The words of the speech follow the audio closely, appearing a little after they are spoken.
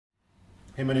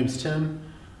Hey, my name's Tim.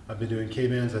 I've been doing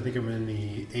KBANDS. I think I'm in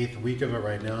the 8th week of it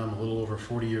right now. I'm a little over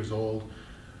 40 years old.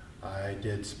 I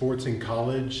did sports in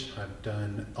college. I've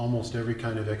done almost every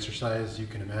kind of exercise you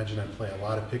can imagine. I play a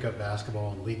lot of pickup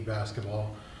basketball and league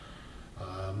basketball.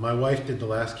 My wife did the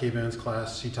last KBANDS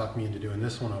class. She talked me into doing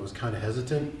this one. I was kind of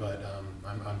hesitant, but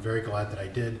I'm very glad that I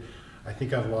did. I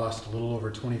think I've lost a little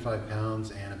over 25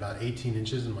 pounds and about 18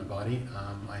 inches in my body.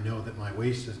 I know that my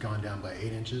waist has gone down by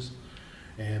 8 inches.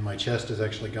 And my chest has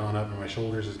actually gone up and my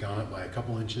shoulders has gone up by a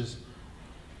couple inches.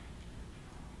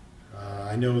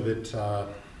 I know that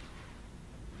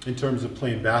in terms of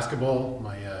playing basketball,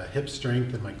 my hip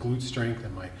strength and my glute strength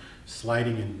and my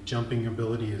sliding and jumping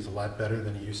ability is a lot better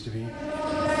than it used to be.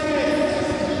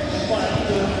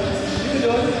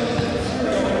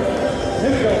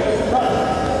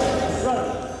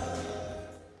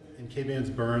 In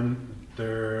KBANDS Burn,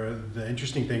 the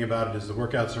interesting thing about it is the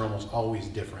workouts are almost always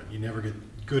different. You never get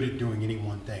good at doing any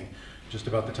one thing. Just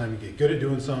about the time you get good at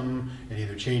doing something, it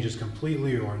either changes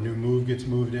completely or a new move gets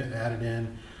added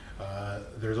in.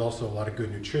 There's also a lot of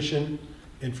good nutrition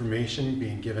information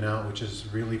being given out, which is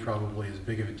really probably as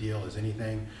big of a deal as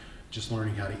anything. Just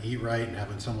learning how to eat right and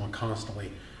having someone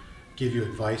constantly give you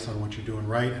advice on what you're doing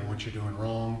right and what you're doing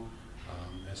wrong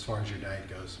as far as your diet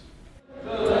goes.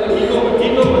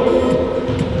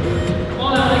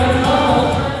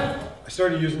 I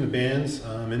started using the bands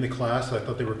in the class. I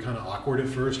thought they were kind of awkward at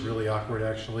first, really awkward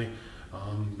actually.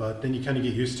 But then you kind of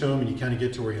get used to them and you kind of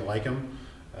get to where you like them.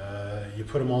 You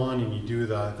put them on and you do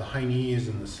the high knees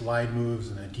and the slide moves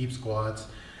and the deep squats,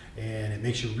 and it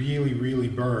makes you really, really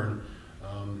burn,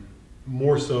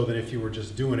 more so than if you were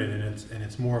just doing it, and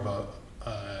it's more of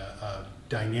a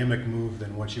dynamic move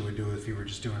than what you would do if you were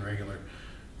just doing regular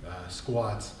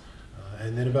squats.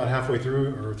 And then about halfway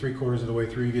through, or 3/4 of the way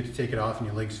through, you get to take it off and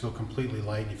your legs feel completely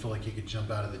light and you feel like you could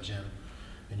jump out of the gym.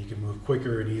 And you can move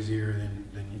quicker and easier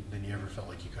than you ever felt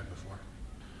like you could before.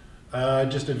 I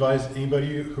just advise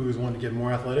anybody who's wanting to get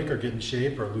more athletic or get in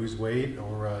shape or lose weight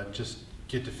or just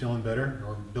get to feeling better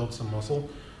or build some muscle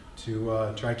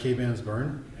to try KBANDS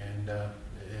Burn. And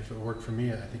if it worked for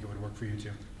me, I think it would work for you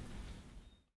too.